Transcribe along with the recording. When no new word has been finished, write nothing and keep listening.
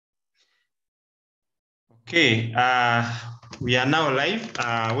Okay, we are now live.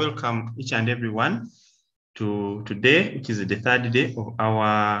 Welcome each and everyone to today, which is the third day of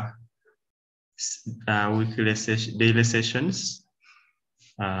our weekly daily sessions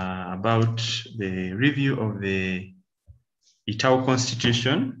about the review of the ITAU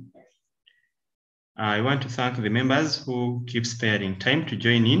Constitution. I want to thank the members who keep sparing time to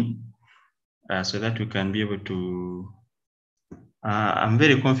join in so that we can be able to I'm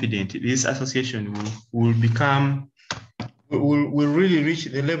very confident this association will really reach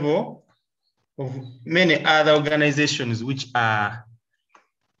the level of many other organizations which have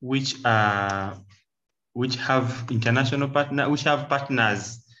international partners, which have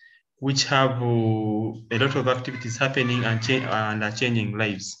partners, which have a lot of activities happening and are changing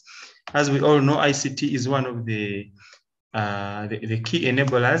lives. As we all know, ICT is one of the key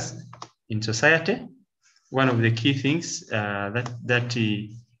enablers in society. One of the key things that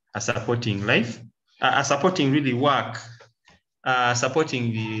are supporting life, are supporting really work,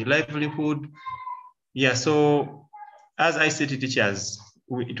 supporting the livelihood. Yeah, so as ICT teachers,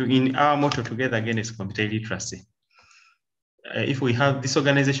 in our motto, together against computer illiteracy, if we have, this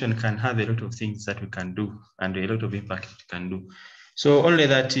organization can have a lot of things that we can do and a lot of impact it can do. So only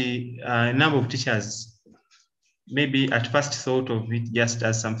that a number of teachers maybe at first thought of it just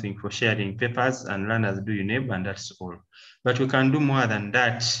as something for sharing papers and learners do UNEB, and that's all. But we can do more than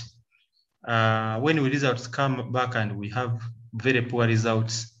that. When results come back and we have very poor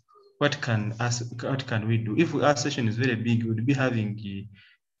results, what can we do? If our session is very big, we'll be having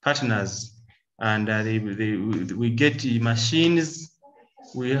partners, and we get machines,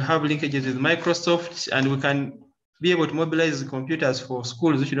 we have linkages with Microsoft, and we can be able to mobilize computers for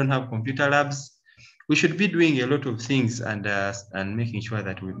schools which don't have computer labs. We should be doing a lot of things and making sure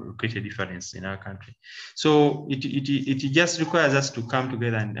that we create a difference in our country. So it just requires us to come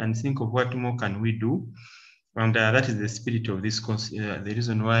together and think of what more can we do. And that is the spirit of this, the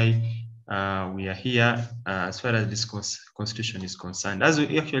reason why we are here as far as this constitution is concerned. As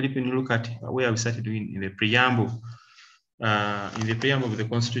we actually, when you look at where we started doing in the preamble of the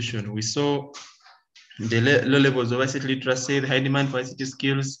constitution, we saw the low levels of ICT literacy, the high demand for ICT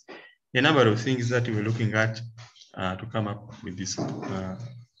skills, a number of things that we're looking at to come up with this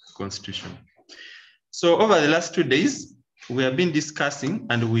constitution. So over the last 2 days, we have been discussing,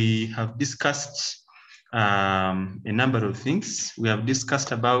 and we have discussed a number of things. We have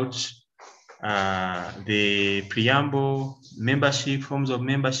discussed about the preamble, membership, forms of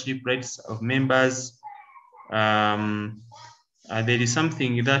membership, rights of members. There is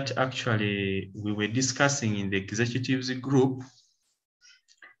something that actually we were discussing in the executives group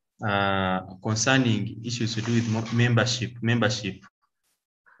concerning issues to do with membership.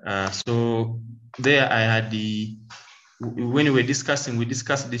 So there I had when we were discussing, we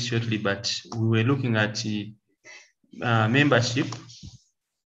discussed this shortly, but we were looking at membership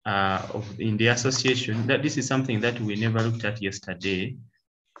in the association. That this is something that we never looked at yesterday,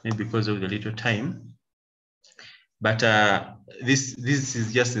 maybe because of the little time. But this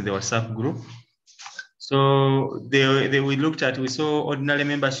is just in the WhatsApp group. So we saw ordinary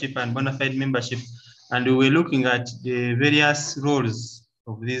membership and bona fide membership, and we were looking at the various roles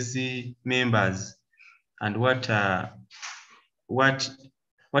of these members and what's the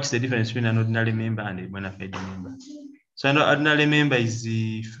difference between an ordinary member and a bona fide member. So an ordinary member is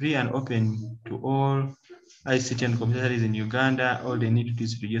free and open to all ICT and computer studies in Uganda. All they need to do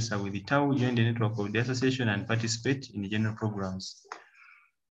is register with ITAU, join the network of the association, and participate in the general programs.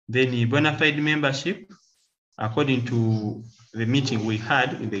 Then the bona fide membership, according to the meeting we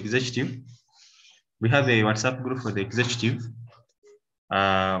had with the executive, we have a WhatsApp group for the executive.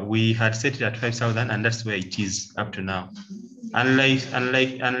 We had set it at 5,000, and that's where it is up to now.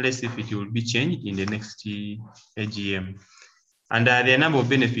 Unless if it will be changed in the next AGM. And there are a number of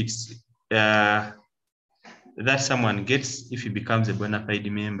benefits that someone gets if he becomes a bona fide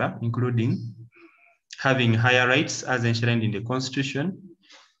member, including having higher rights as enshrined in the Constitution.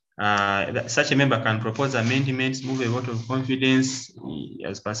 Such a member can propose amendments, move a vote of confidence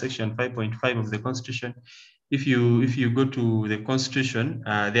as per section 5.5 of the Constitution. If you go to the Constitution,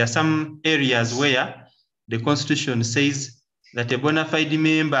 there are some areas where the Constitution says that a bona fide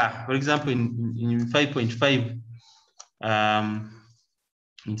member, for example, in 5.5,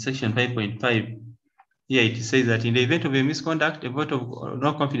 in section 5.5, here it says that in the event of a misconduct, a vote of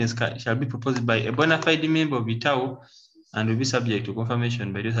no confidence shall be proposed by a bona fide member of ITAU and will be subject to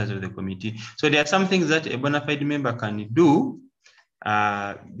confirmation by the authors of the committee. So there are some things that a bona fide member can do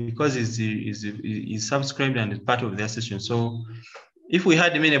because is subscribed and is part of the association. So if we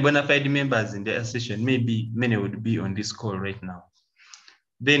had many bona fide members in the association, maybe many would be on this call right now.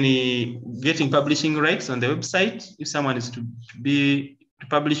 Then getting publishing rights on the website. If someone is to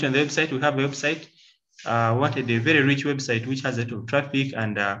publish on the website, we have a website. Wanted a very rich website which has a lot of traffic,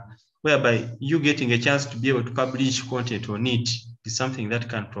 and whereby you getting a chance to be able to publish content on it is something that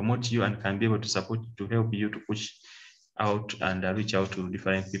can promote you and can be able to support, to help you to push out and reach out to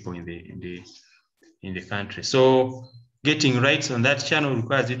different people in the country. So getting rights on that channel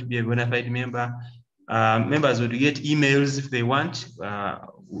requires you to be a bona fide member. Members would get emails if they want,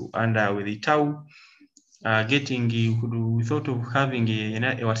 and with ITAU. We thought of having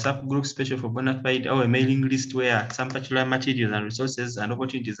a WhatsApp group special for bona fide, or a mailing list where some particular materials and resources and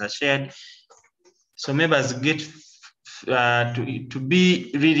opportunities are shared. So members get to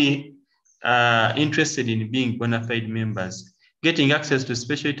be really interested in being bona fide members, getting access to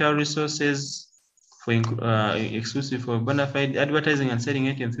special ITAU resources for exclusive for bona fide advertising and selling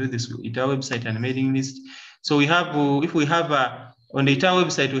items through this ITAU website and mailing list. So we have, if we have on the ITAU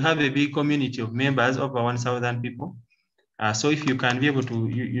website, we have a big community of members, over 1,000 people. So if you can be able to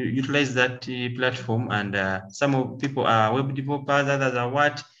utilize that platform, and some of people are web developers, others are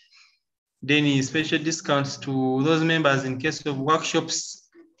what, then special discounts to those members in case of workshops.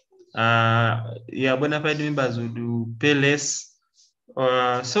 Yeah, bona fide members would pay less.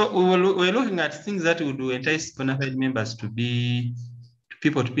 So we're looking at things that would entice bona fide members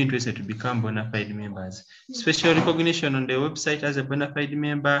people to be interested to become bona fide members. Special recognition on the website as a bona fide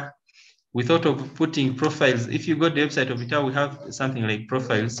member. We thought of putting profiles. If you go to the website of ITAU, we have something like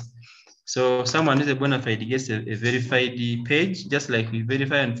profiles. So someone who's a bona fide gets a verified page, just like we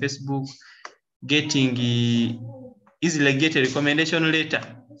verify on Facebook, easily get a recommendation letter.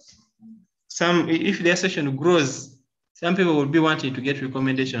 If their session grows, some people will be wanting to get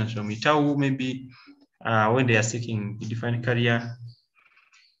recommendations from ITAU, maybe when they are seeking a different career.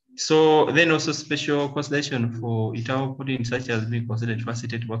 So then also special consideration for ITAU putting, such as being considered to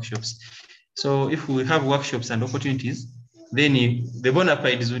facilitate workshops. So if we have workshops and opportunities, then the bona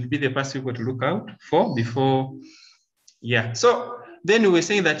fides would be the first people to look out for before. Yeah. So then we're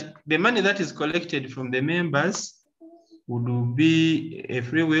saying that the money that is collected from the members would be a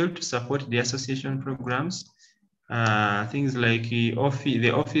free will to support the association programs. Things like the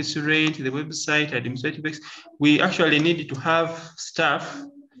office rate, the website, administrative. We actually need to have staff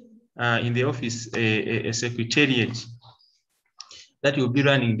in the office, a secretariat that will be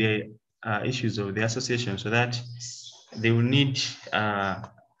running the issues of the association, so that they will need.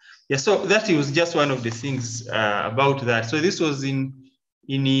 Yeah, so that was just one of the things about that. So this was in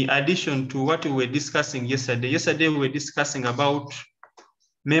addition to what we were discussing yesterday. Yesterday we were discussing about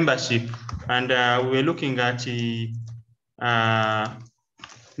membership, and we were looking at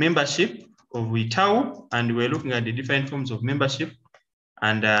membership of ITAU, and we were looking at the different forms of membership.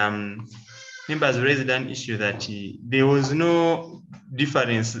 And members raised an issue that there was no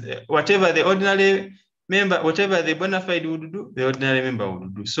difference. Whatever the ordinary member, whatever the bona fide would do, the ordinary member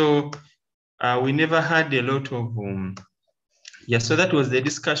would do. So we never had a lot of, yeah, so that was the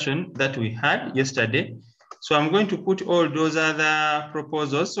discussion that we had yesterday. So I'm going to put all those other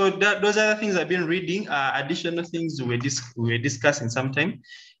proposals. So those other things I've been reading are additional things we were discussing sometime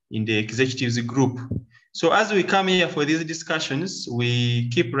in the executives group. So as we come here for these discussions, we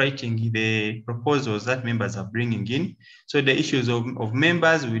keep writing the proposals that members are bringing in. So the issues of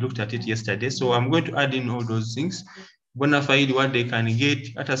members, we looked at it yesterday. So I'm going to add in all those things. Bona fide, what they can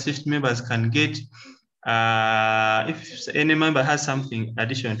get, what assist members can get. If any member has something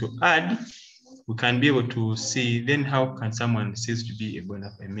additional to add, we can be able to see then how can someone cease to be a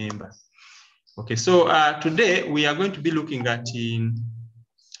bona fide member. Okay, so today we are going to be looking at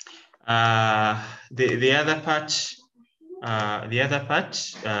the other part.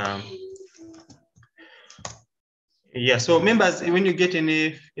 Yeah, so members, when you get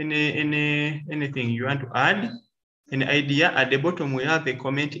anything you want to add, an idea, at the bottom we have a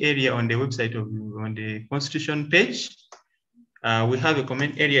comment area on the website on the Constitution page. We have a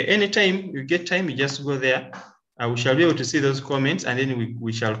comment area. Anytime you get time, you just go there. We shall be able to see those comments, and then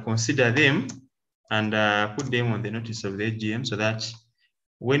we shall consider them and put them on the notice of the AGM, so that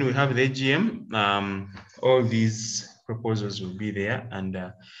when we have the AGM, all these proposals will be there. And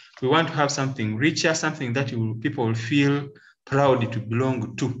we want to have something richer, something that people will feel proud to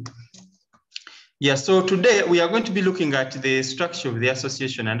belong to. Yeah, so today we are going to be looking at the structure of the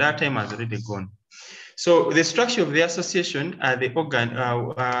association, and our time has already gone. So the structure of the association are the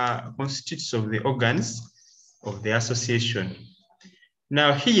constitutes of the organs of the association.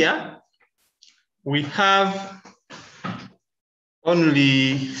 Now here we have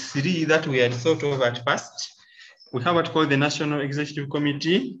only 3 that we had thought of at first. We have what's called the National Executive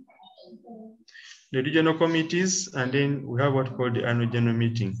Committee. the regional committees, and then we have what called the annual general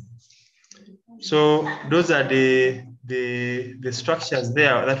meeting. So those are the structures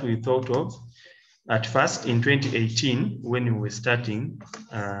there that we thought of at first in 2018 when we were starting,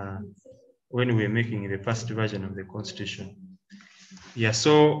 when we were making the first version of the Constitution. Yeah,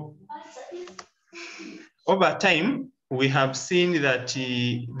 so over time, we have seen that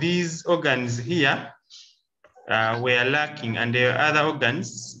these organs here were lacking, and there are other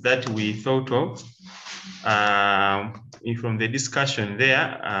organs that we thought of from the discussion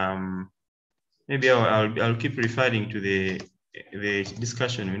there. Maybe I'll keep referring to the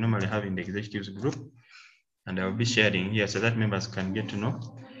discussion we normally have in the executives group, and I'll be sharing here so that members can get to know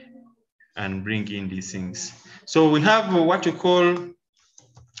and bring in these things. So we have what we call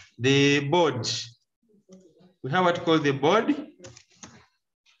the board. We have what we call the board.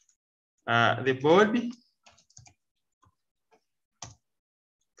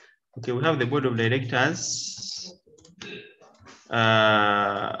 Okay, we have the board of directors.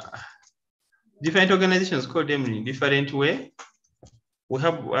 Different organizations call them in different way. We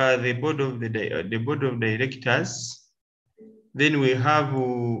have the board of directors. Then we have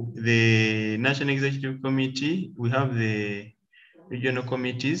the National Executive Committee. We have the regional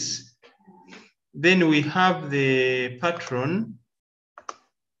committees. Then we have the patron.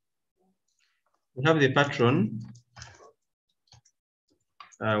 We have the patron.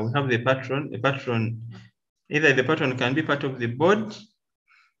 We have the patron. A patron, either the patron can be part of the board.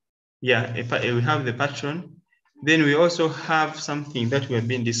 Yeah, we have the patron. Then we also have something that we have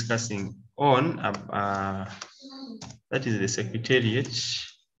been discussing on, that is the secretariat.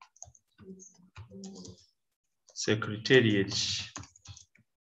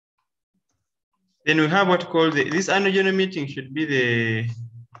 Then we have what called this annual general meeting should be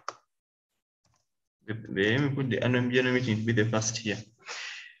let me put the annual general meeting to be the first here.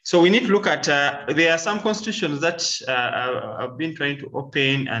 So we need to look at, there are some constitutions that I've been trying to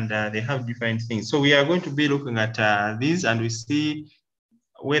open, and they have different things. So we are going to be looking at these, and we see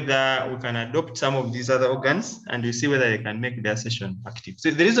whether we can adopt some of these other organs, and we see whether they can make their session active.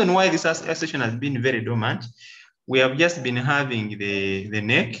 So the reason why this session has been very dormant, we have just been having the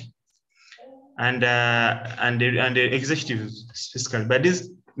NEC and the executives fiscal, but these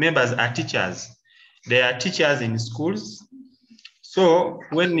members are teachers. They are teachers in schools. So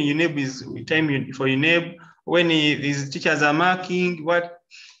when UNEB is time for UNEB, when these teachers are marking,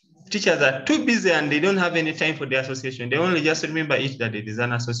 teachers are too busy and they don't have any time for the association. They only just remember it that it is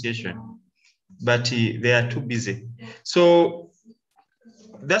an association, but they are too busy. So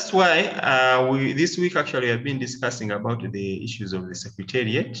that's why this week actually have been discussing about the issues of the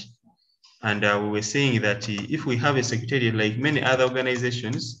secretariat. And we were saying that if we have a secretariat like many other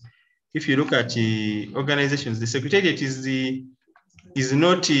organizations, if you look at organizations, the secretariat is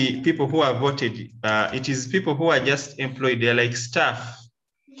not people who are voted. It is people who are just employed. They're like staff.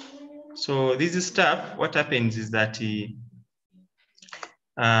 So this is staff. What happens is that the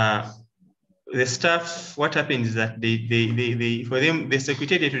staff, what happens is that they for them, the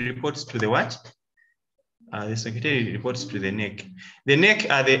secretariat reports to the what? The secretariat reports to the NEC. The NEC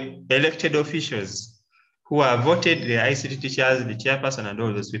are the elected officials who are voted, the ICT teachers, the chairperson, and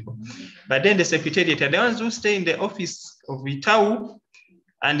all those people. But then the secretariat are the ones who stay in the office of ITAU,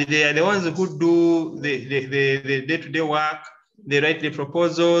 and they are the ones who do the day-to-day work. They write the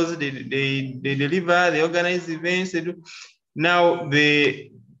proposals, they deliver, they organize events. They do. Now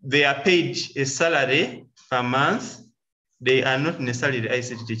they are paid a salary per month. They are not necessarily the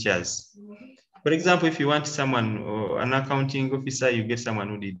ICT teachers. For example, if you want someone or an accounting officer, you get someone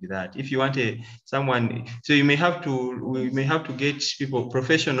who did that. If you want someone, so we may have to get people,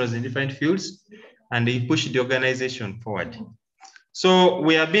 professionals in different fields, and they push the organization forward. So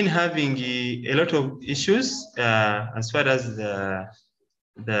we have been having a lot of issues as far as the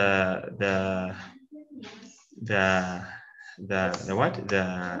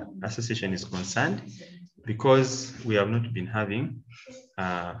association is concerned, because we have not been having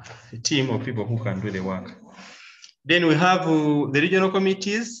a team of people who can do the work. Then we have the regional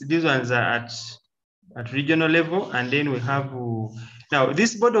committees. These ones are at regional level, and then we have now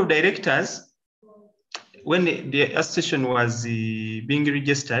this board of directors. When the association was being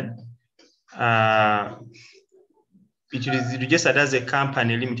registered, it is registered as a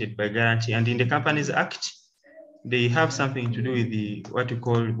company limited by guarantee, and in the Companies Act, they have something to do with what we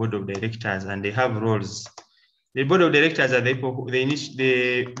call board of directors, and they have roles. The board of directors are the people who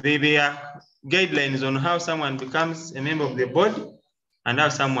they are guidelines on how someone becomes a member of the board and how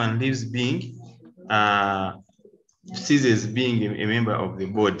someone leaves being ceases being a member of the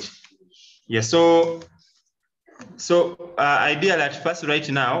board. Yeah, so So ideally at first right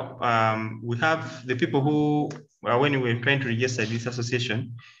now, we have the people who, when we were trying to register this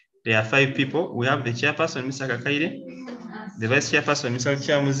association, there are 5 people. We have the chairperson, Mr. Kakaire, the vice chairperson, Mr.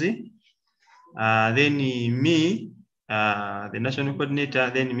 Chamuzi, then me, the national coordinator,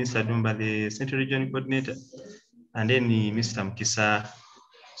 then Mr. Dumba, the central region coordinator, and then Mr. Mkisa.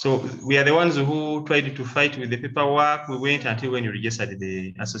 So we are the ones who tried to fight with the paperwork. We went until when you registered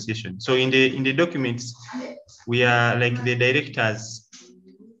the association. So in the documents, we are like the directors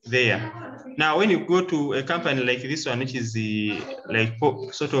there. Now, when you go to a company like this one, which is the like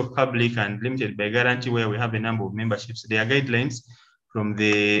sort of public and limited by guarantee, where we have a number of memberships, there are guidelines from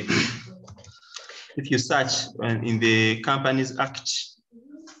the, if you search in the Companies Act.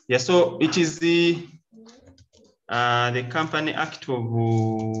 Yeah, so it is the Company Act of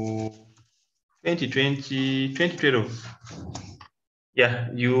 2012. Yeah,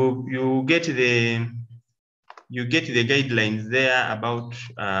 you get the guidelines there about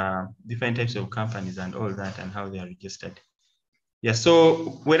different types of companies and all that and how they are registered. Yeah,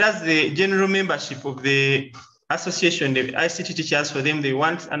 so whereas the general membership of the association, the ICT teachers, for them, they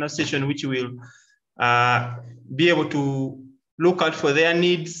want an association which will be able to look out for their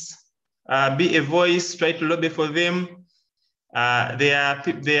needs, be a voice, try to lobby for them. There are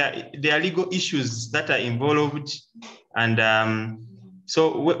legal issues that are involved. And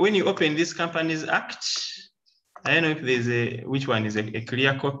so when you open this Companies Act, I don't know if there's which one is a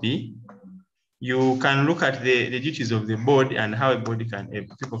clear copy. You can look at the duties of the board and how a board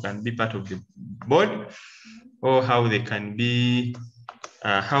people can be part of the board, or how they can be,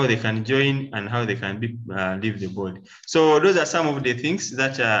 how they can join and how they can be leave the board. So those are some of the things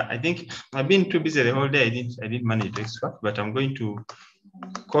that I think I've been too busy the whole day. I didn't manage to extract, but I'm going to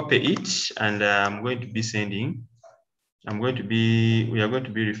copy it and I'm going to be sending. We are going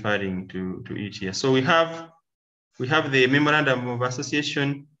to be referring to it here. So we have the memorandum of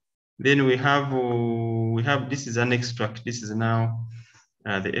association. Then we have this is an extract. This is now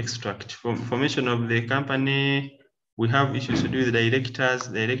the extract. Formation of the company. We have issues to do with the directors.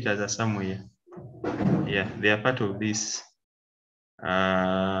 The directors are somewhere. Yeah, they are part of this.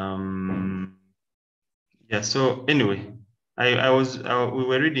 Yeah. So anyway, we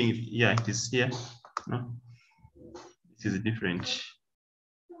were reading. Yeah, it is here. No, it is different.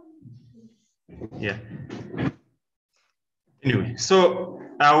 Yeah. Anyway, so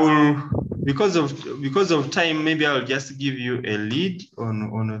I will, because of time, maybe I'll just give you a lead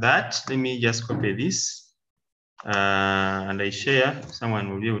on that. Let me just copy this and I share.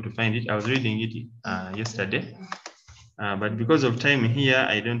 Someone will be able to find it. I was reading it yesterday, but because of time here,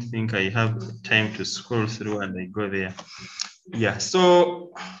 I don't think I have time to scroll through and I go there. Yeah.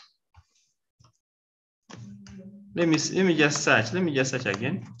 So let me just search. Let me just search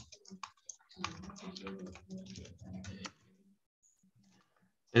again.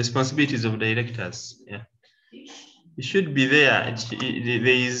 Responsibilities of directors. Yeah, it should be there. It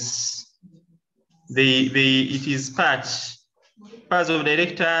is parts of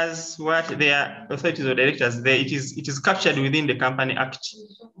directors. What their authorities of directors? It is captured within the Company Act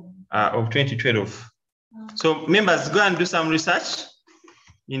of 2012. So members, go and do some research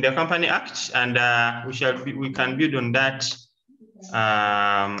in the Company Act, and we can build on that.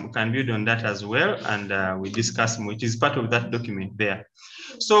 We can build on that as well, and we discuss more. It is part of that document there.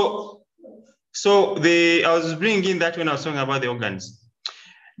 So I was bringing in that when I was talking about the organs.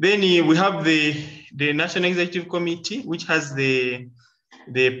 Then we have the National Executive Committee, which has the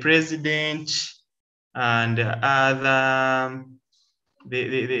president and other.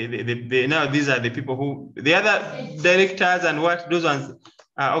 Now these are the people who, the other directors and what, those ones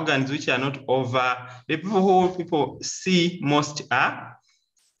are organs which are not over. The people who people see most are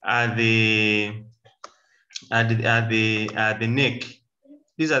the neck.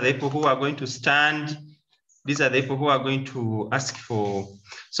 These are the people who are going to stand. These are the people who are going to ask for.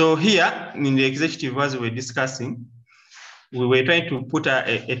 So here in the executive, as we were discussing, we were trying to put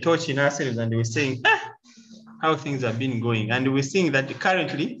a torch in ourselves, and we were saying how things have been going. And we're seeing that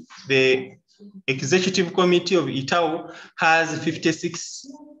currently the executive committee of ITAU has 56.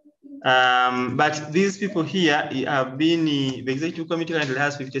 But these people here have been, the executive committee currently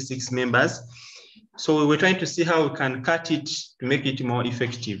has 56 members. So we were trying to see how we can cut it to make it more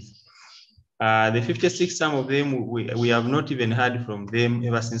effective. The 56, some of them we have not even heard from them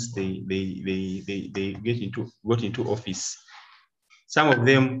ever since they got into office. Some of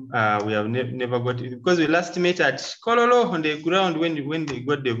them we have never got, because we last met at Kololo on the ground when they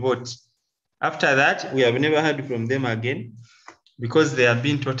got the vote. After that, we have never heard from them again because they have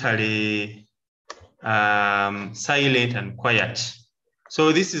been totally silent and quiet.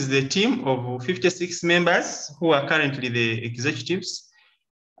 So this is the team of 56 members who are currently the executives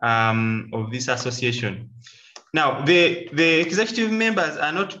of this association. Now, the executive members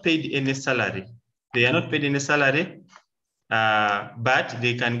are not paid any salary. They are not paid any salary, but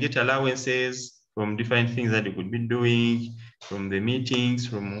they can get allowances from different things that they could be doing, from the meetings,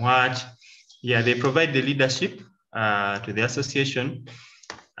 from what. Yeah, they provide the leadership to the association.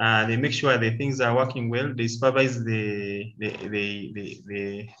 They make sure the things are working well. They supervise the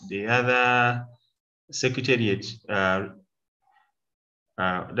other secretariat.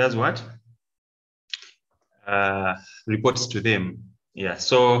 Does what? Reports to them. Yeah.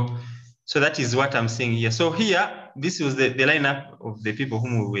 So that is what I'm saying here. So here, this was the lineup of the people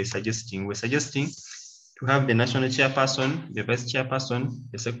whom we were suggesting. We're suggesting to have the national chairperson, the vice chairperson,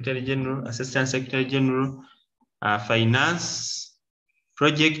 the secretary general, assistant secretary general, finance,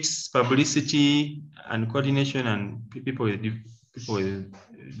 projects, publicity, and coordination, and people with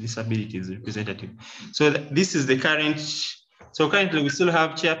disabilities representative. So this is the current. So currently we still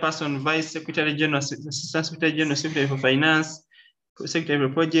have chairperson, vice secretary general, assistant secretary general, secretary for finance, secretary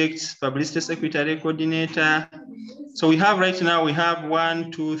for projects, publicity secretary, coordinator. So we have right now, we have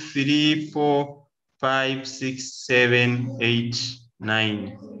 1, 2, 3, 4, 5, 6, 7, 8,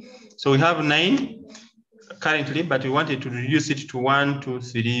 9. So we have 9 currently, but we wanted to reduce it to 1, 2,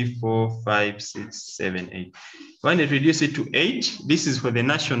 3, 4, 5, 6, 7, 8. We wanted to reduce it to 8. This is for the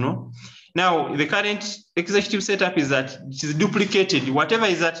national. Now, the current executive setup is that it is duplicated. Whatever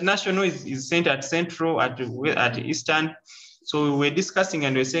is at national is sent at central, at eastern. So we were discussing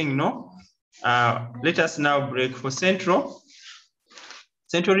and we're saying, no, let us now break for central.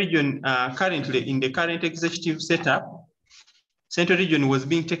 Central region, currently in the current executive setup, Central region was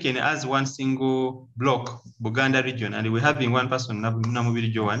being taken as one single block, Buganda region, and we're having one person, Namubiri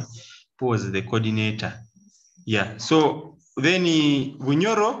Joan, who was the coordinator. Yeah, so then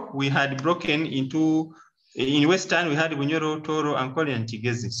Bunyoro, we had broken into, in Western, we had Bunyoro, Toro, Ankole, and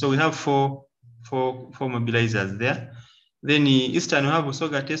Tigezi. So we have four mobilizers there. Then in Eastern, we have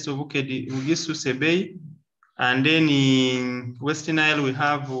Usoga, Teso, Bukedi, Ugisu, Sebei. And then in Western Nile, we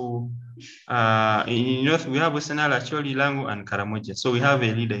have, in North, we have Western Nile, Acholi, Lango, and Karamoja. So we have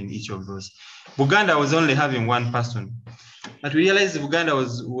a leader in each of those. Buganda was only having one person. But we realized Buganda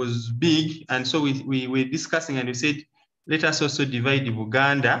was big, and so we were discussing and we said, let us also divide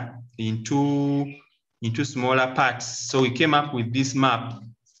Buganda into smaller parts. So we came up with this map.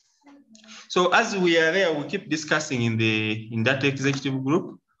 So as we are there, we keep discussing in that executive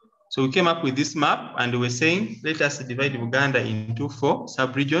group. So we came up with this map and we're saying, let us divide Buganda into 4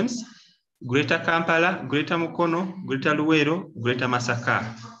 sub-regions: Greater Kampala, Greater Mukono, Greater Luwero, Greater Masaka.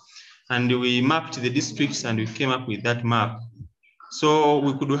 And we mapped the districts and we came up with that map. So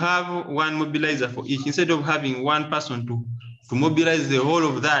we could have one mobilizer for each, instead of having one person to mobilize the whole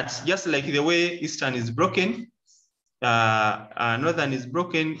of that, just like the way Eastern is broken, Northern is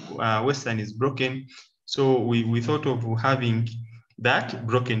broken, Western is broken. So we thought of having that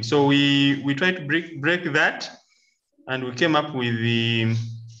broken. So we tried to break that, and we came up with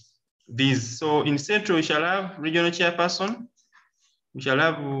these. So in Central, we shall have regional chairperson, we shall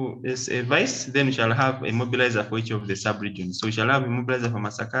have a vice, then we shall have a mobilizer for each of the sub-regions. So we shall have a mobilizer for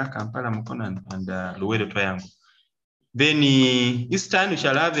Masaka, Kampala, Mukono, and Luwero Triangle. Then Eastern, we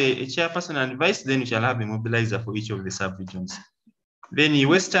shall have a chairperson and vice, then we shall have a mobilizer for each of the sub-regions. Then in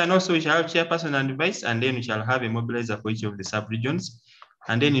Western also, we shall have chairperson and vice, and then we shall have a mobilizer for each of the sub-regions.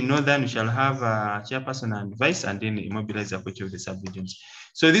 And then in Northern, we shall have a chairperson and vice, and then a mobilizer for each of the sub-regions.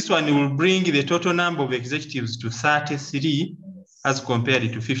 So this one will bring the total number of executives to 33 as compared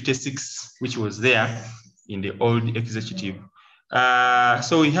to 56, which was there in the old executive.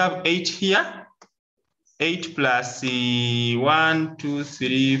 So we have 8 here. 8 plus 1, 2,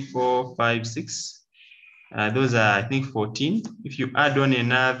 3, 4, 5, 6. Those are, I think, 14. If you add on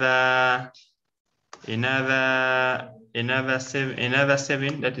another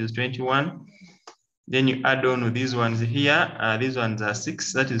 7, that is 21. Then you add on these ones here. These ones are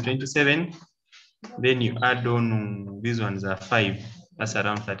 6, that is 27. Then you add on these ones are 5, that's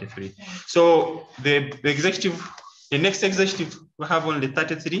around 33. So the next executive will have only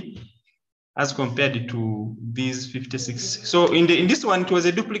 33 as compared to these 56. So in this one, it was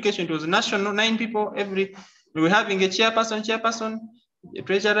a duplication. It was national, 9 people every. We were having a chairperson, a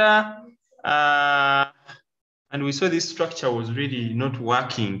treasurer, and we saw this structure was really not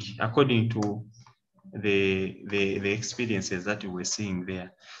working according to the experiences that we were seeing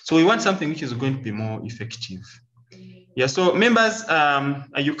there. So we want something which is going to be more effective. Yeah, so members,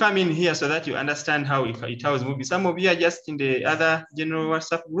 you come in here so that you understand how ITAU is moving. Some of you are just in the other general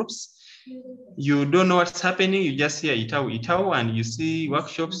WhatsApp groups. You don't know what's happening. You just hear ITAU, and you see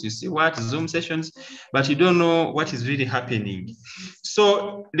workshops, you see Zoom sessions, but you don't know what is really happening.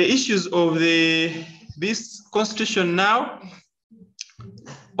 So the issues of this constitution now,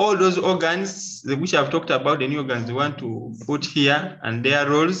 all those organs which I've talked about, the new organs we want to put here and their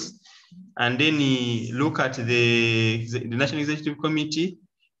roles, and then look at the National Executive Committee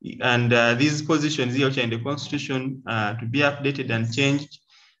and these positions here in the constitution to be updated and changed,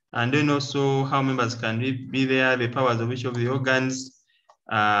 and then also how members can be there, the powers of each of the organs,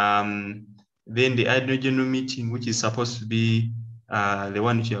 then the annual general meeting, which is supposed to be the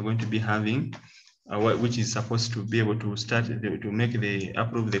one which you are going to be having, which is supposed to be able to start to make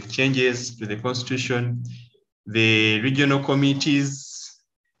approve the changes to the constitution, the regional committees.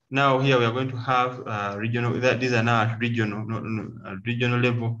 Now here we are going to have regional, these are now at regional, regional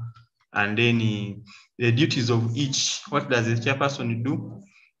level, and then the duties of each. What does the chairperson do?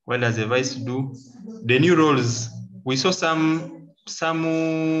 What does the vice do? The new roles. We saw some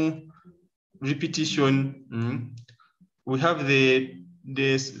repetition. We have the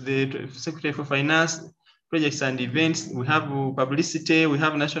Secretary for Finance, Projects and Events. We have publicity. We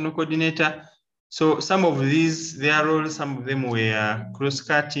have National Coordinator. So some of these, their roles, some of them were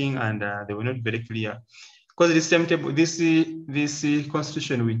cross-cutting, and they were not very clear. Because this same table, this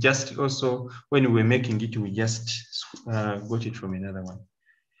constitution, we just also, when we were making it, we just got it from another one.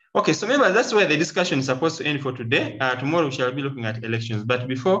 Okay, so maybe that's where the discussion is supposed to end for today. Tomorrow we shall be looking at elections. But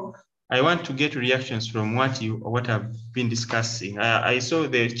before, I want to get reactions from what I've been discussing. I saw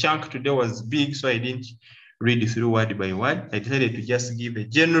the chunk today was big, so I didn't read through word by word. I decided to just give a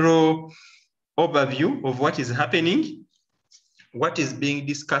general overview of what is happening, what is being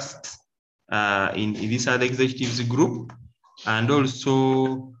discussed in this other executives group, and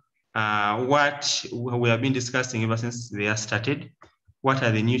also what we have been discussing ever since they are started. What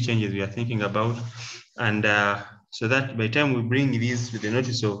are the new changes we are thinking about? And so that by the time we bring these to the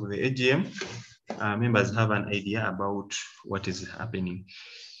notice of the AGM, members have an idea about what is happening.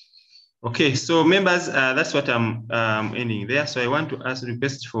 Okay, so members, that's what I'm ending there. So I want to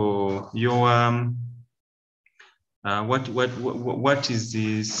request for your what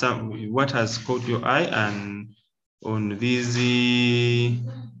has caught your eye and on these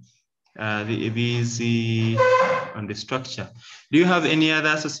on the structure. Do you have any other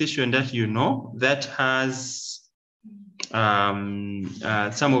association that you know that has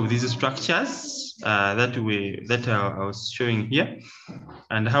some of these structures that I was showing here?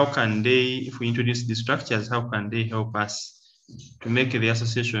 And how can they, if we introduce these structures, how can they help us to make the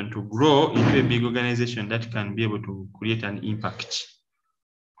association to grow into a big organization that can be able to create an impact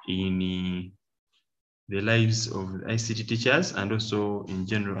in the lives of ICT teachers and also in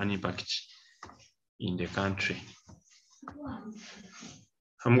general an impact in the country?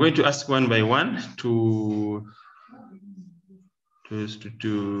 I'm going to ask one by one to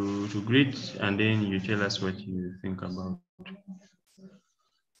greet, and then you tell us what you think about.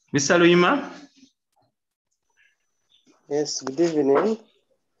 Mr. Luima? Yes, good evening.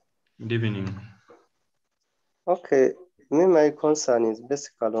 Good evening. Okay, my concern is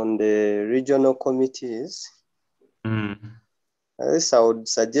basically on the regional committees. At least I would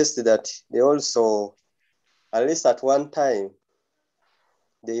suggest that they also, at least at one time,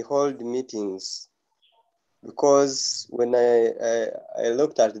 they hold meetings, because when I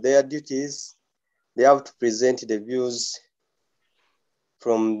looked at their duties, they have to present the views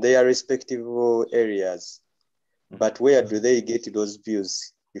from their respective areas. But where do they get those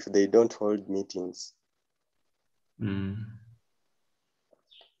views if they don't hold meetings? And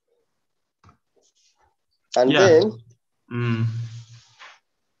then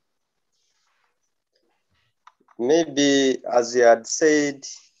maybe, as you had said,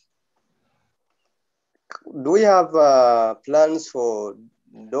 do we have plans for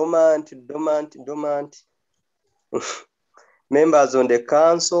dormant members on the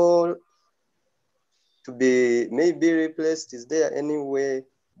council to be maybe replaced? Is there any way?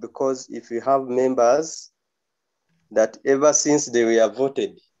 Because if you have members that ever since they were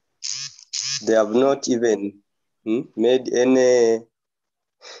voted, they have not even made any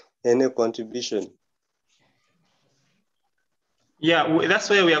contribution. Yeah, that's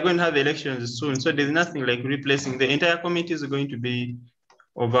why we are going to have elections soon. So there's nothing like replacing. The entire committee is going to be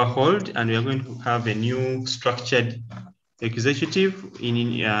overhauled, and we are going to have a new structured executive.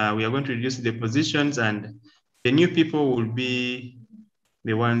 We are going to reduce the positions, and the new people will be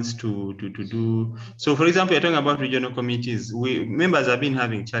the ones to do. So, for example, you're talking about regional committees. Members have been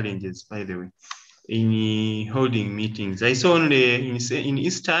having challenges, by the way, in holding meetings. I saw only in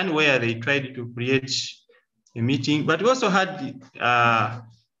Eastern where they tried to create a meeting, but we also had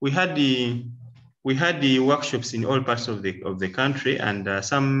we had the workshops in all parts of the country, and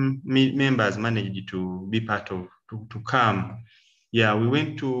some members managed to be part of to come. Yeah, we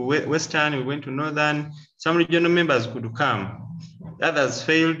went to Western, we went to Northern. Some regional members could come, others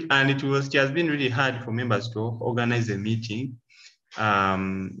failed, and it has been really hard for members to organize a meeting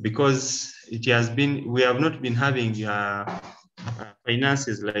because we have not been having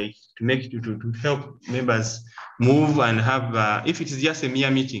finances like to help members move and have if it is just a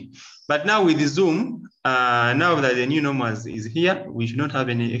mere meeting. But now with the Zoom, now that the new normal is here, we should not have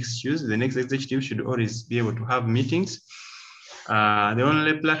any excuse. The next executive should always be able to have meetings. The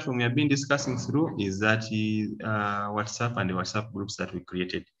only platform we have been discussing through is that WhatsApp and the WhatsApp groups that we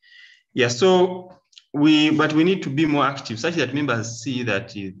created. Yeah, so but we need to be more active such that members see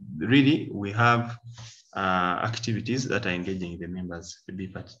that really we have activities that are engaging the members to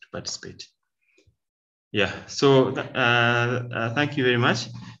participate. Yeah, so thank you very much.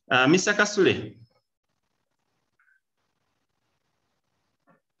 Mr. Kasule.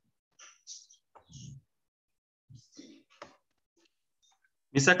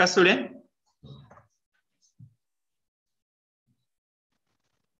 Mr. Kasule?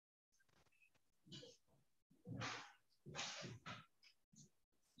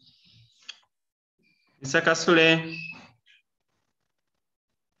 Mr. Kasule?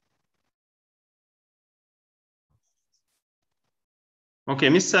 Okay,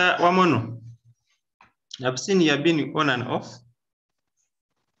 Mr. Wamono, I've seen you have been on and off.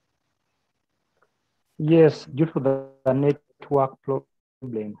 Yes, due to the network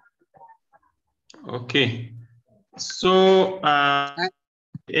problem. Okay. So,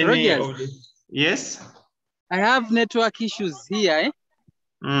 yes? I have network issues here,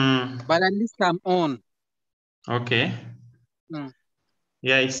 but at least I'm on. Okay.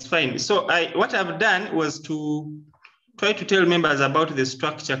 Yeah, it's fine. So what I've done was to try to tell members about the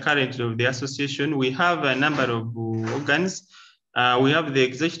structure currently of the association. We have a number of organs. We have the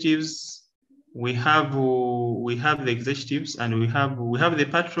executives. We have the executives, and we have the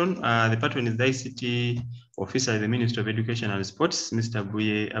patron. The patron is the ICT officer at the Ministry of Education and Sports. Mr.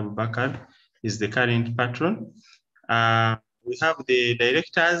 Buye Abubakar is the current patron. We have the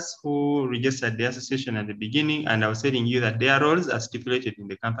directors who registered the association at the beginning, and I was telling you that their roles are stipulated in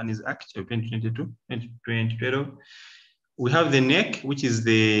the Companies Act of 2012. We have the NEC, which is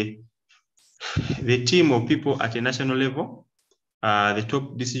the team of people at a national level, the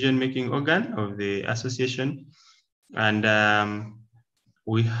top decision-making organ of the association. And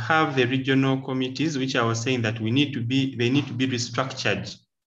we have the regional committees, which I was saying that they need to be restructured.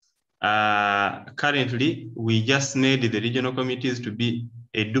 Currently, we just made the regional committees to be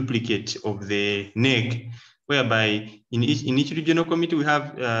a duplicate of the NEC, whereby in each regional committee, we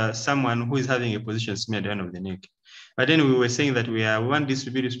have someone who is having a position similar to one of the NEC. But then we were saying that we want this to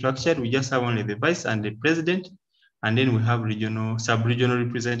be restructured. We just have only the vice and the president, and then we have sub-regional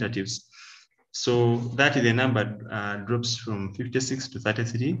representatives. So that the number drops from 56 to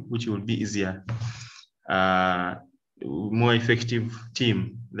 33, which will be easier. More effective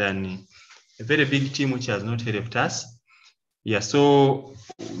team than a very big team which has not helped us. Yeah, so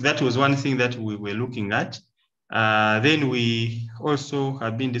that was one thing that we were looking at. Then we also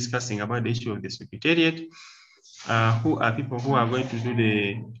have been discussing about the issue of the secretariat. Who are people who are going to do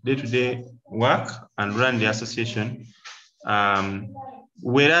the day-to-day work and run the association.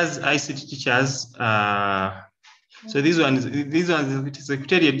 Whereas ICT teachers, so these ones,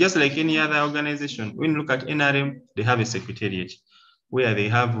 secretariat, just like any other organization. When you look at NRM, they have a secretariat where they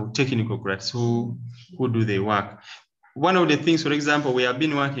have technical grads who do the work. One of the things, for example, we have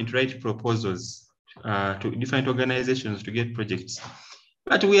been working to write proposals to different organizations to get projects.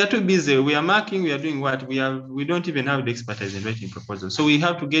 But we are too busy. We are marking, we are doing what? We don't even have the expertise in writing proposals. So we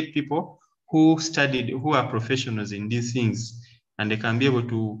have to get people who studied, who are professionals in these things, and they can be able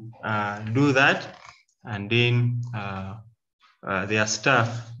to do that. And then their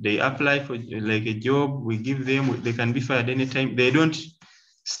staff, they apply for like a job, we give them, they can be fired anytime. They don't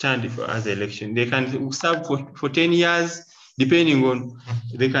stand for as election. They can serve for 10 years, depending on,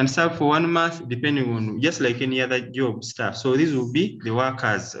 they can serve for 1 month, depending on, just like any other job staff. So these will be the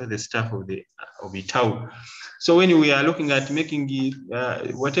workers, the staff of ITAU. So when we are looking at making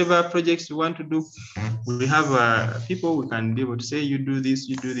whatever projects we want to do, we have people we can be able to say, you do this,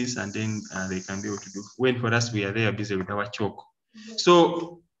 and then they can be able to do. When for us, we are there busy with our chalk.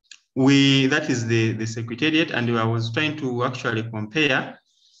 So that is the secretariat, and I was trying to actually compare.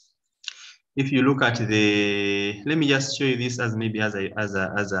 If you look at let me just show you this as maybe as I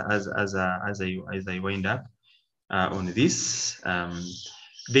wind up on this.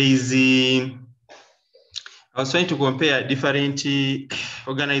 There is I was trying to compare different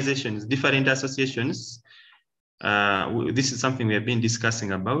organizations, different associations. This is something we have been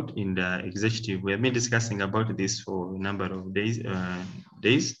discussing about in the executive. We have been discussing about this for a number of days.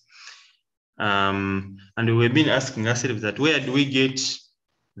 And we've been asking ourselves that where do we get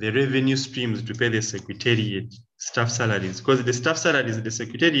the revenue streams to pay the secretariat staff salaries? Because the staff salaries in the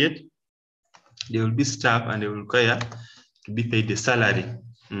secretariat, they will be staff and they will require to be paid the salary.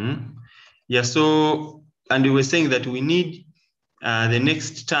 Yeah, so, and we were saying that we need the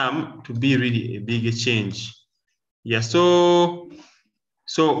next term to be really a big change. Yeah, so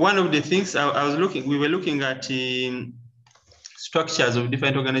one of the things we were looking at structures of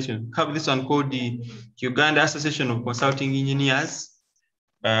different organizations. We have this one called the Uganda Association of Consulting Engineers.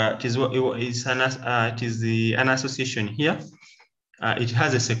 It is an association here. It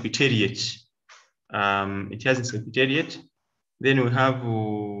has a secretariat. It has a secretariat. Then we have,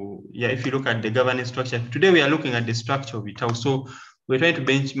 if you look at the governance structure, today we are looking at the structure of ITAU. So we're trying to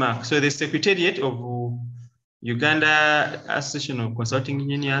benchmark. So the secretariat of Uganda Association of Consulting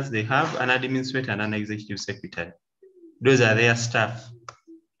Engineers, they have an administrator and an executive secretary. Those are their staff.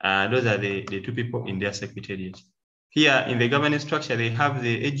 Those are the two people in their secretariat. Here in the governance structure, they have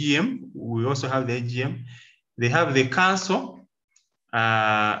the AGM. We also have the AGM. They have the council.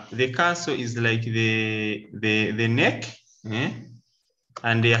 The council is like the NEC.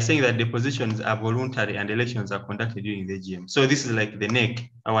 And they are saying that the positions are voluntary and elections are conducted during the AGM. So this is like the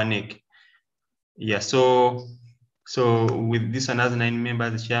NEC, our NEC. Yeah, so with this another 9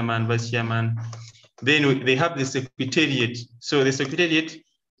 members, the chairman, vice chairman. Then they have the secretariat. So the secretariat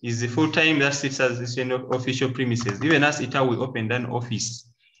is the full-time that sits as this official premises. Even as ITAU, we opened an office.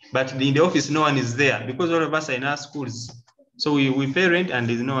 But in the office, no one is there because all of us are in our schools. So we pay rent and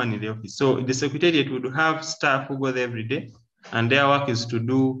there's no one in the office. So the secretariat would have staff who go there every day. And their work is to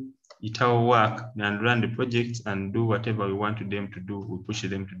do ITAU work and run the projects and do whatever we want them to do. We push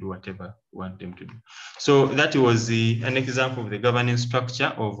them to do whatever we want them to do. So that was an example of the governance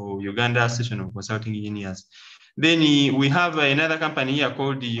structure of Uganda Association of Consulting Engineers. Then we have another company here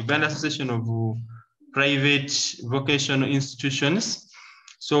called the Uganda Association of Private Vocational Institutions.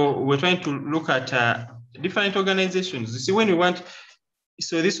 So we're trying to look at different organizations. You see, when we want,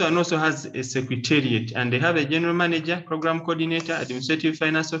 so this one also has a secretariat and they have a general manager, program coordinator, administrative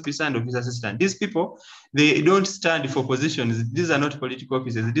finance officer, and office assistant. These people, they don't stand for positions. These are not political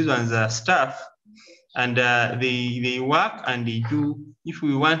officers. These ones are staff and they work and they do. If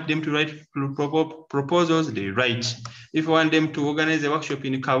we want them to write proposals, they write. If we want them to organize a workshop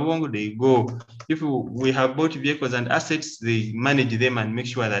in Kawongo, they go. If we have bought vehicles and assets, they manage them and make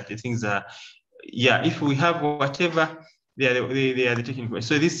sure that the things are, if we have whatever, they are the technical.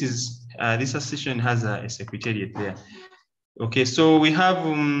 So this is this association has a secretariat there. Okay, so we have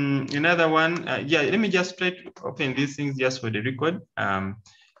another one. Let me just try to open these things just for the record.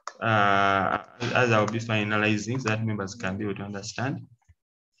 As I'll be finalizing, so that members can be able to understand.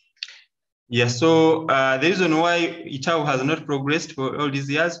 Yeah, so the reason why ITAU has not progressed for all these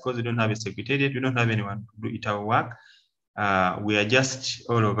years because we don't have a secretariat, we don't have anyone to do ITAU work. We are just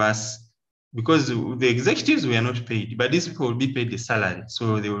all of us. Because the executives were not paid, but these people will be paid the salary,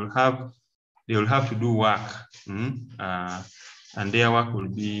 so they will have to do work, and their work will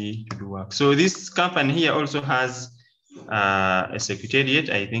be to do work. So this company here also has a secretariat.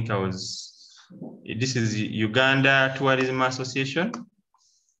 I think this is Uganda Tourism Association.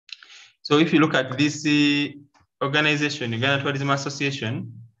 So if you look at this organization, Uganda Tourism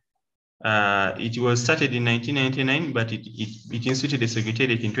Association, it was started in 1999, but it instituted a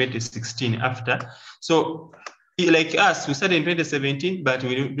secretariat in 2016 after. So like us, we started in 2017, but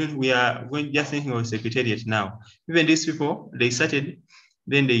we are just thinking of secretariat now. Even these people, they started,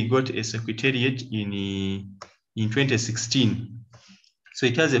 then they got a secretariat in 2016. So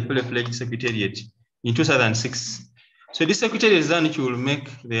it has a fully-fledged secretariat in 2006. So this secretariat is one which will make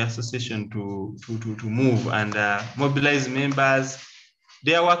the association to move and mobilize members.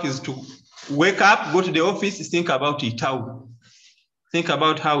 Their work is to wake up, go to the office, think about ITAU. Think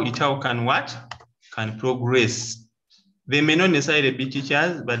about how ITAU can progress. They may not necessarily be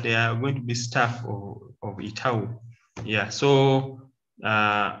teachers, but they are going to be staff of ITAU. Yeah, so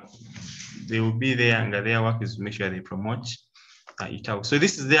they will be there and their work is to make sure they promote ITAU. So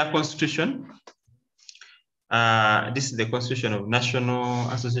this is their constitution. This is the constitution of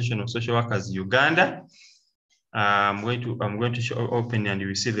National Association of Social Workers Uganda. I'm going to show open and you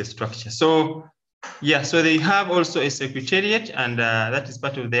will see the structure. So so they have also a secretariat and that is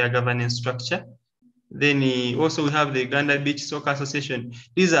part of their governance structure. Then also we have the Uganda Beach Soccer Association.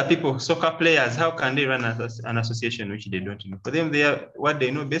 These are people, soccer players. How can they run an association which they don't know? For them, what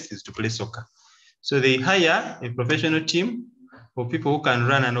they know best is to play soccer. So they hire a professional team of people who can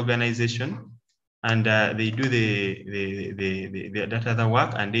run an organization, and they do that other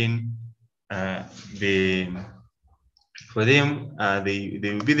work, and then for them, they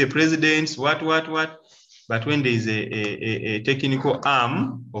will be the presidents, what. But when there is a technical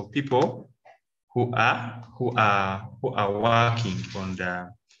arm of people who are working on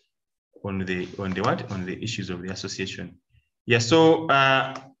the issues of the association. Yeah. So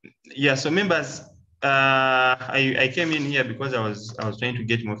so members, I came in here because I was trying to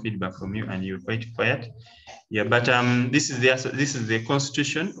get more feedback from you, and you're quite quiet. Yeah, but this is the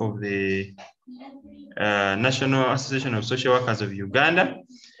constitution of the National Association of Social Workers of Uganda.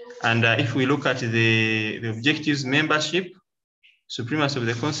 And if we look at the objectives, membership, supremacy of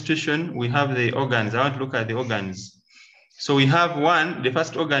the constitution, we have the organs. I want to look at the organs. So we have one, the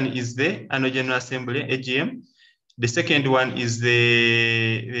first organ is the Annual General Assembly, AGM. The second one is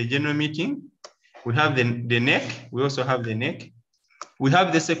the general meeting. We have the NEC. We also have the NEC. We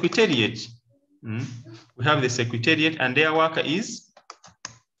have the secretariat. We have the secretariat, and their work is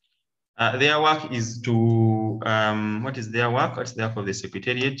to what is their work? What's the work of the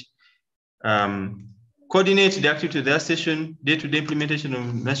secretariat? Coordinate the activity of the session, day-to-day implementation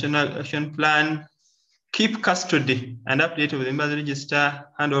of national action plan, keep custody and update of the members register,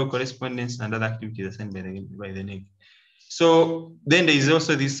 handle correspondence and other activities assigned by the NEC. So then there is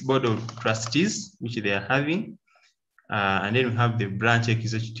also this board of trustees, which they are having. And then we have the branch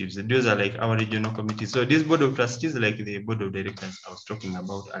executives. Those are like our regional committees. So this board of trustees, like the board of directors I was talking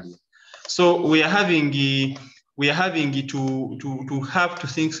about earlier. So we are having to have to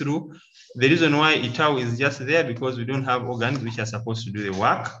think through the reason why ITAU is just there, because we don't have organs which are supposed to do the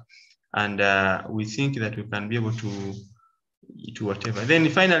work, and we think that we can be able to whatever. Then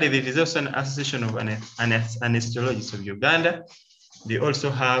finally, there is also an association of anesthesiologists of Uganda. They also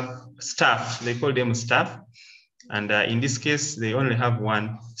have staff. They call them staff. And in this case, they only have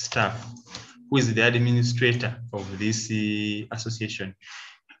one staff, who is the administrator of this association.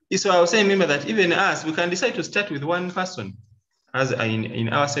 So I was saying, remember that even us, we can decide to start with one person as in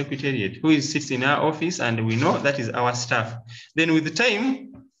our secretariat, who sits in our office, and we know that is our staff. Then with the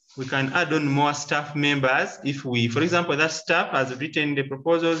time, we can add on more staff members. If we, for example, that staff has written the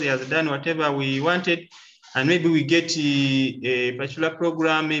proposals, he has done whatever we wanted, and maybe we get a particular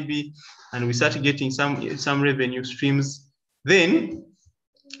program, maybe, and we start getting some revenue streams, then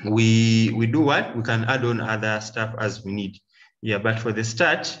we do what? We can add on other stuff as we need. Yeah, but for the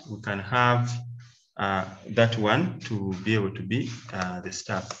start, we can have that one to be able to be the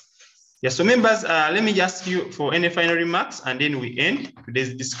staff. Yeah, so members, let me ask you for any final remarks, and then we end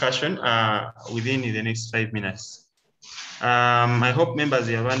today's discussion within the next 5 minutes. I hope members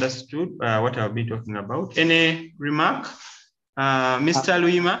have understood what I've been talking about. Any remark? Mr.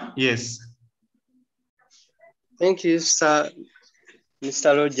 Luima, yes. Thank you, sir.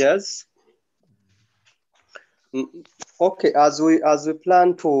 Mr. Rogers. Okay, as we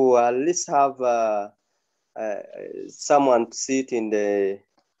plan to at least have someone sit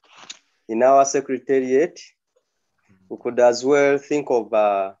in our secretariat, we could as well think of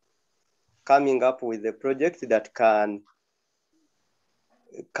coming up with a project that can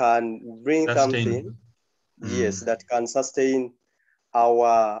bring something, yes, that can sustain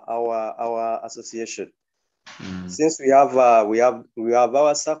our association. Since we have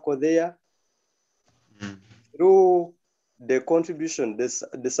our circle there, through the contribution,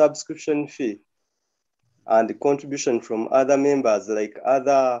 the subscription fee, and the contribution from other members, like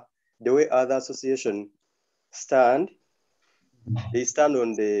the way other associations stand, they stand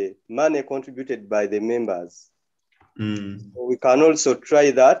on the money contributed by the members. So we can also try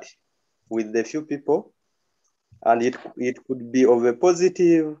that with the few people, and it could be of a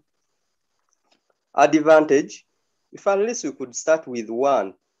positive advantage if at least we could start with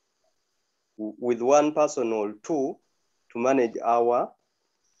one person or two to manage our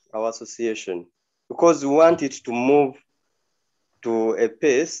association, because we want it to move to a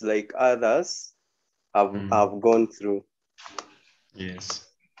pace like others have gone through. Yes.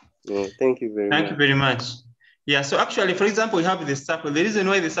 Yeah, thank you very much. Thank you very much. Yeah, so actually, for example, we have the circle. The reason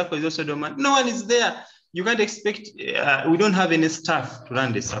why the circle is also dormant, no one is there. You can't expect, we don't have any staff to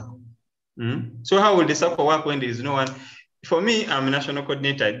run the circle. So how will the circle work when there is no one? For me, I'm a national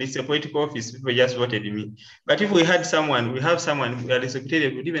coordinator. This is a political office. People just voted me. But if we had someone, we have someone, we are the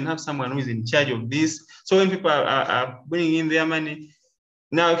secretary, we even have someone who is in charge of this. So when people are bringing in their money,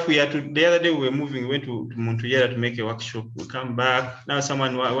 now if we are to, the other day we were moving, we went to Montreal to make a workshop. We come back. Now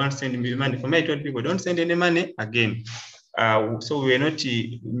someone wants to send me money. For me, I told people, don't send any money again. So we were not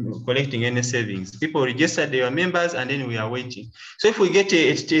collecting any savings. People registered their members and then we are waiting. So if we get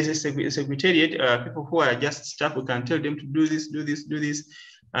a secretariat, people who are just staff, we can tell them to do this, do this, do this,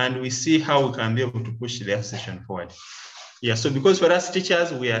 and we see how we can be able to push the association forward. Yeah, so because for us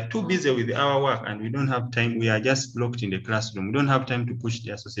teachers, we are too busy with our work and we don't have time. We are just locked in the classroom. We don't have time to push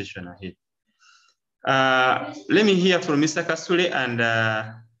the association ahead. Let me hear from Mr. Kasule and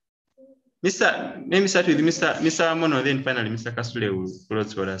let me start with Mr. Mono, then finally Mr. Kasule will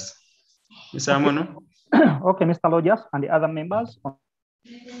close for us. Mr. Mono. Okay, Mr. Rogers and the other members on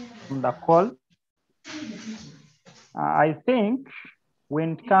the call. I think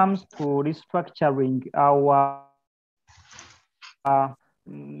when it comes to restructuring our, am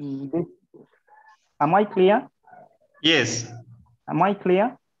I clear? Yes. Am I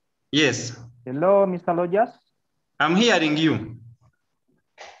clear? Yes. Hello, Mr. Rogers. I'm hearing you.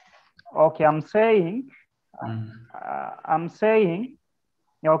 Okay, I'm saying, I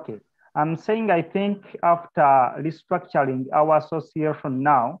think after restructuring our association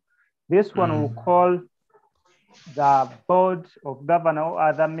now, this one will call the board of governors or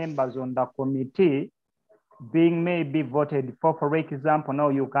other members on the committee being maybe voted for. For example, now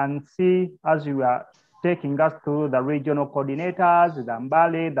you can see as you are taking us through the regional coordinators, the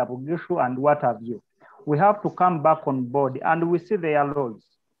Mbale, the Bugishu, and what have you. We have to come back on board and we see their roles.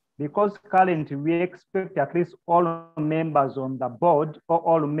 Because currently we expect at least all members on the board or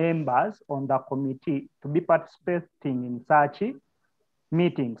all members on the committee to be participating in such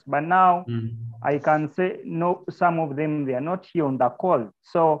meetings. But now I can say, no, some of them, they are not here on the call.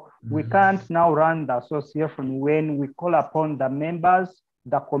 So we can't now run the association when we call upon the members,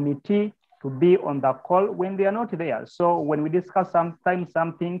 the committee to be on the call when they are not there. So when we discuss sometimes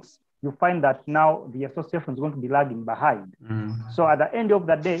some things, you find that now the association is going to be lagging behind. So at the end of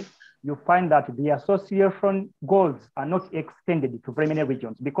the day, you find that the association goals are not extended to very many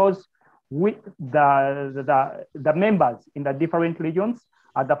regions because the members in the different regions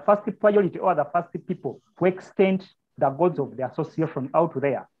are the first priority or the first people to extend the goals of the association out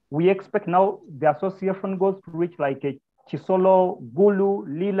there. We expect now the association goals to reach like a Chisolo, Gulu,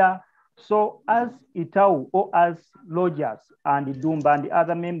 Lila. So as ITAU or as Rogers and Dumba and the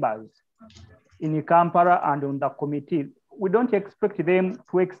other members in Kampala and on the committee, we don't expect them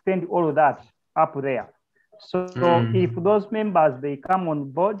to extend all of that up there. So if those members, they come on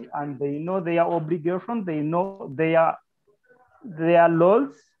board and they know their obligation, they know their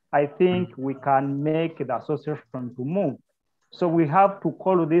roles, I think we can make the association to move. So we have to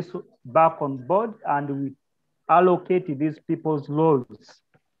call this back on board and we allocate these people's roles.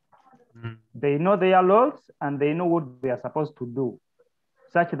 They know their roles and they know what they are supposed to do,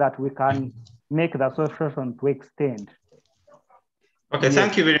 such that we can make the association to extend. Okay, yes.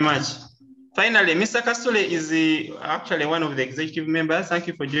 Thank you very much. Finally, Mr. Kasule is actually one of the executive members. Thank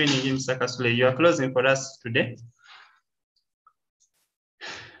you for joining in, Mr. Kasule. You are closing for us today.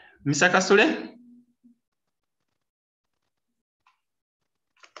 Mr. Kasule?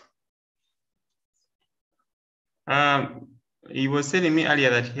 He was telling me earlier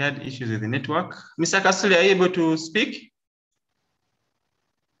that he had issues with the network. Mr. Kasule, are you able to speak?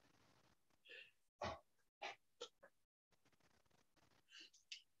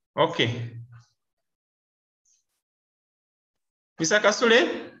 Okay. Mr.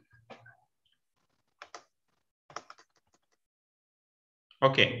 Kasule?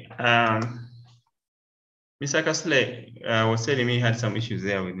 Okay. Mr. Kasule was telling me he had some issues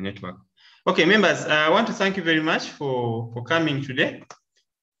there with the network. Okay, members, I want to thank you very much for coming today.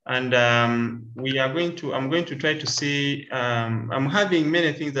 And I'm going to try to see, I'm having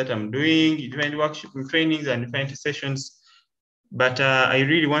many things that I'm doing, different workshops and trainings and different sessions, but I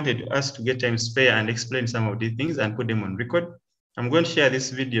really wanted us to get time spare and explain some of these things and put them on record. I'm going to share this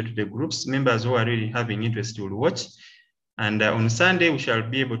video to the groups, members who are really having interest will watch. And on Sunday, we shall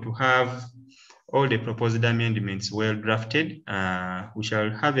be able to have all the proposed amendments well drafted. We shall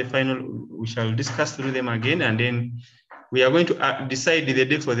have a final, we shall discuss through them again, and then we are going to decide the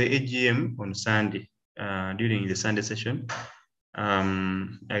day for the AGM on Sunday, during the Sunday session.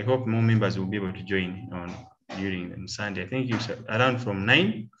 I hope more members will be able to join during Sunday. I think it's around from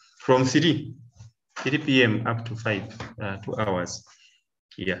 3 p.m. up to 2 hours.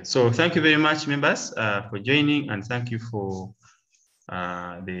 Yeah, so thank you very much, members, for joining, and thank you for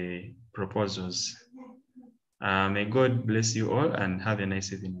the proposals. May God bless you all and have a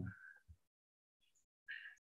nice evening.